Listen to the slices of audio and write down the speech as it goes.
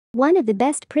One of the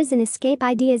best prison escape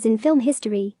ideas in film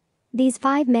history. These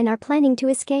 5 men are planning to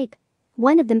escape.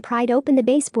 One of them pried open the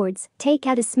baseboards, take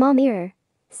out a small mirror,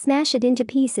 smash it into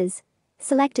pieces,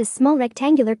 select a small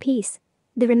rectangular piece.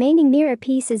 The remaining mirror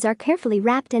pieces are carefully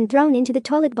wrapped and thrown into the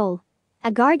toilet bowl.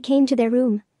 A guard came to their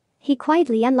room. He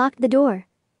quietly unlocked the door.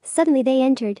 Suddenly they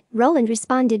entered. Roland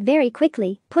responded very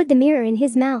quickly, put the mirror in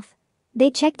his mouth.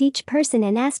 They checked each person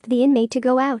and asked the inmate to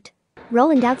go out.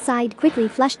 Roland outside quickly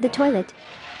flushed the toilet.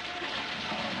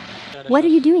 "What are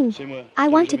you doing?" "I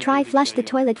want to try flush the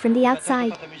toilet from the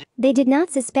outside." They did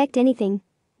not suspect anything.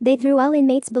 They threw all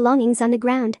inmates' belongings on the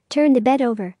ground, turned the bed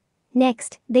over.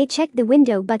 Next, they checked the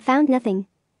window but found nothing.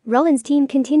 Roland's team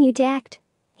continued to act.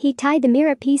 He tied the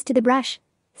mirror piece to the brush.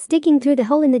 Sticking through the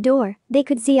hole in the door, they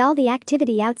could see all the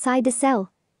activity outside the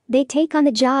cell. They take on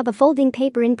the job of folding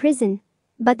paper in prison.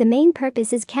 But the main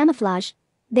purpose is camouflage.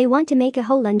 They want to make a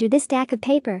hole under this stack of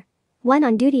paper. One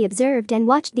on duty observed and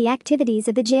watched the activities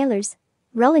of the jailers.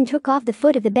 Roland took off the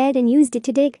foot of the bed and used it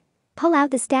to dig. Pull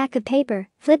out the stack of paper,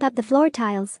 flip up the floor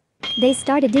tiles. They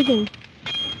started digging.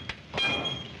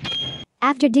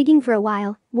 After digging for a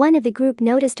while, one of the group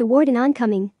noticed a warden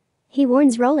oncoming. He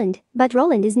warns Roland, but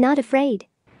Roland is not afraid.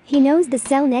 He knows the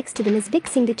cell next to them is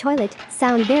fixing the toilet,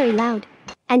 sound very loud.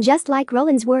 And just like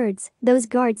Roland's words, those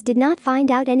guards did not find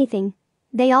out anything.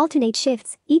 They alternate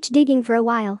shifts, each digging for a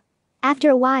while.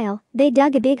 After a while, they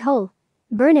dug a big hole.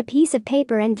 Burn a piece of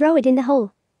paper and throw it in the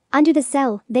hole. Under the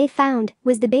cell, they found,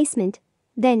 was the basement.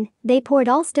 Then, they poured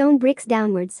all stone bricks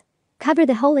downwards. Cover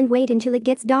the hole and wait until it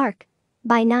gets dark.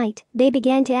 By night, they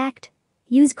began to act.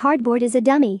 Use cardboard as a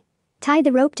dummy. Tie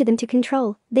the rope to them to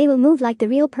control, they will move like the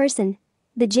real person.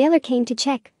 The jailer came to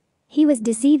check. He was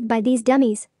deceived by these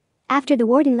dummies. After the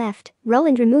warden left,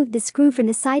 Roland removed the screw from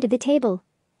the side of the table.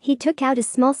 He took out a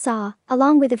small saw,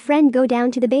 along with a friend go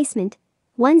down to the basement.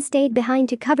 One stayed behind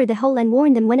to cover the hole and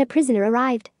warn them when a prisoner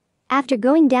arrived. After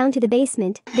going down to the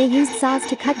basement, they used saws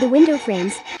to cut the window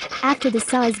frames. After the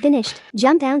saw is finished,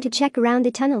 jump down to check around the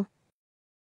tunnel.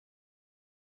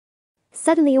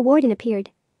 Suddenly a warden appeared.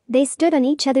 They stood on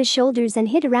each other's shoulders and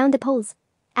hid around the poles.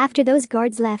 After those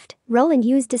guards left, Roland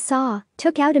used a saw,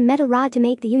 took out a metal rod to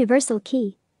make the universal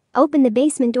key. Opened the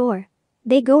basement door.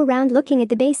 They go around looking at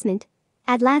the basement.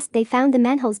 At last they found the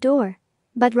manhole's door.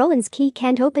 But Roland's key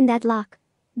can't open that lock.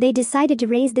 They decided to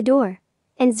raise the door.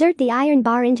 Insert the iron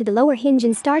bar into the lower hinge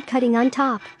and start cutting on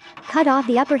top. Cut off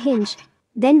the upper hinge.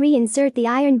 Then reinsert the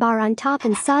iron bar on top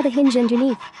and saw the hinge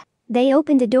underneath. They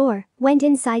opened the door, went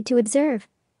inside to observe.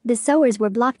 The sewers were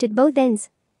blocked at both ends.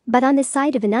 But on the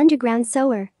side of an underground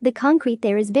sewer, the concrete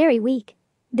there is very weak.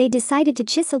 They decided to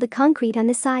chisel the concrete on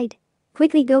the side.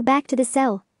 Quickly go back to the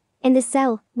cell. In the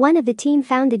cell, one of the team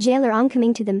found the jailer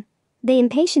oncoming to them. They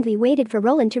impatiently waited for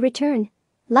Roland to return.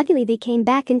 Luckily they came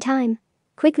back in time.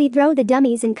 Quickly throw the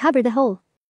dummies and cover the hole.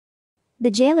 The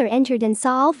jailer entered and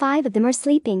saw all 5 of them are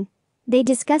sleeping. They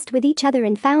discussed with each other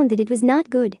and found that it was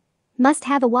not good. Must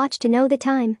have a watch to know the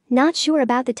time, not sure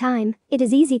about the time, it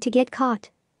is easy to get caught.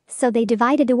 So they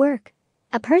divided the work.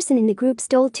 A person in the group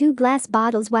stole 2 glass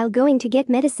bottles while going to get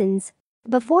medicines.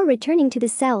 Before returning to the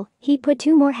cell, he put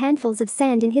 2 more handfuls of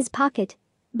sand in his pocket.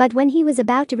 But when he was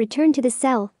about to return to the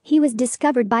cell, he was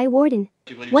discovered by a warden.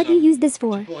 "What do you use this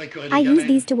for?" "I use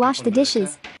these to wash the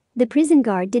dishes." The prison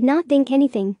guard did not think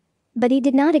anything. But he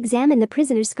did not examine the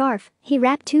prisoner's scarf, he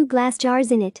wrapped 2 glass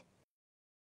jars in it.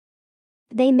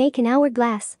 They make an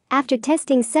hourglass. After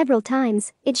testing several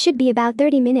times, it should be about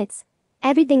 30 minutes.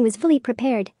 Everything was fully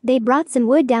prepared. They brought some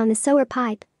wood down the sewer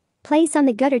pipe. Place on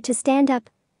the gutter to stand up.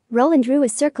 Roland drew a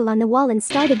circle on the wall and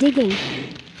started digging.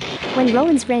 When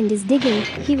Roland's friend is digging,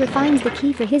 he refines the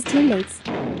key for his teammates.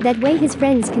 That way his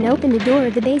friends can open the door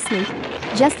of the basement.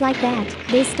 Just like that,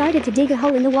 they started to dig a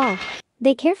hole in the wall.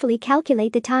 They carefully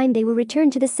calculate the time they will return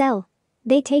to the cell.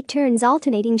 They take turns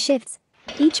alternating shifts.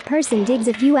 Each person digs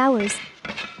a few hours.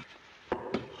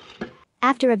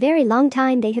 After a very long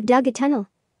time they have dug a tunnel.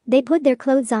 They put their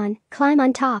clothes on, climb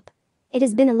on top. It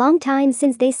has been a long time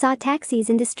since they saw taxis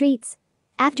in the streets.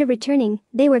 After returning,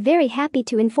 they were very happy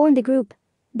to inform the group.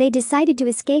 They decided to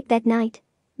escape that night.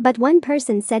 But one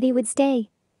person said he would stay.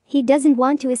 He doesn't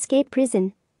want to escape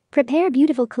prison. Prepare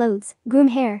beautiful clothes, groom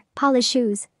hair, polish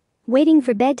shoes. Waiting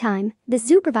for bedtime, the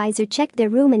supervisor checked their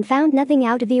room and found nothing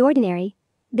out of the ordinary.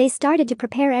 They started to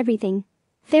prepare everything.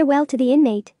 Farewell to the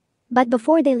inmate. But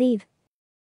before they leave,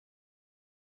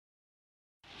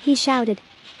 he shouted.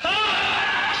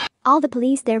 All the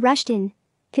police there rushed in.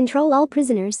 Control all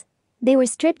prisoners. They were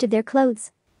stripped of their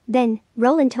clothes. Then,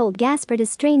 Roland told Gaspard a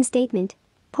strange statement.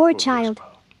 Poor child.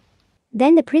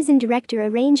 Then the prison director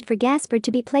arranged for Gaspard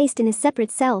to be placed in a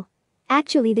separate cell.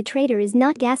 Actually the traitor is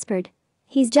not Gaspard.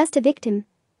 He's just a victim.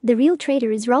 The real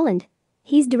traitor is Roland.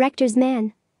 He's director's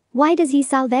man. Why does he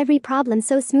solve every problem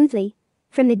so smoothly?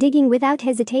 From the digging without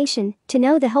hesitation to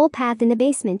know the whole path in the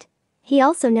basement. He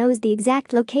also knows the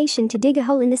exact location to dig a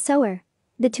hole in the sewer.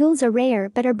 The tools are rare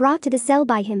but are brought to the cell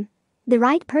by him. The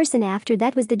right person after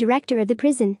that was the director of the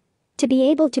prison. To be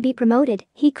able to be promoted,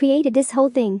 he created this whole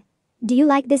thing. Do you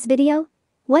like this video?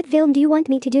 What film do you want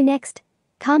me to do next?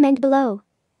 Comment below.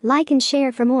 Like and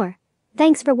share for more.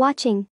 Thanks for watching.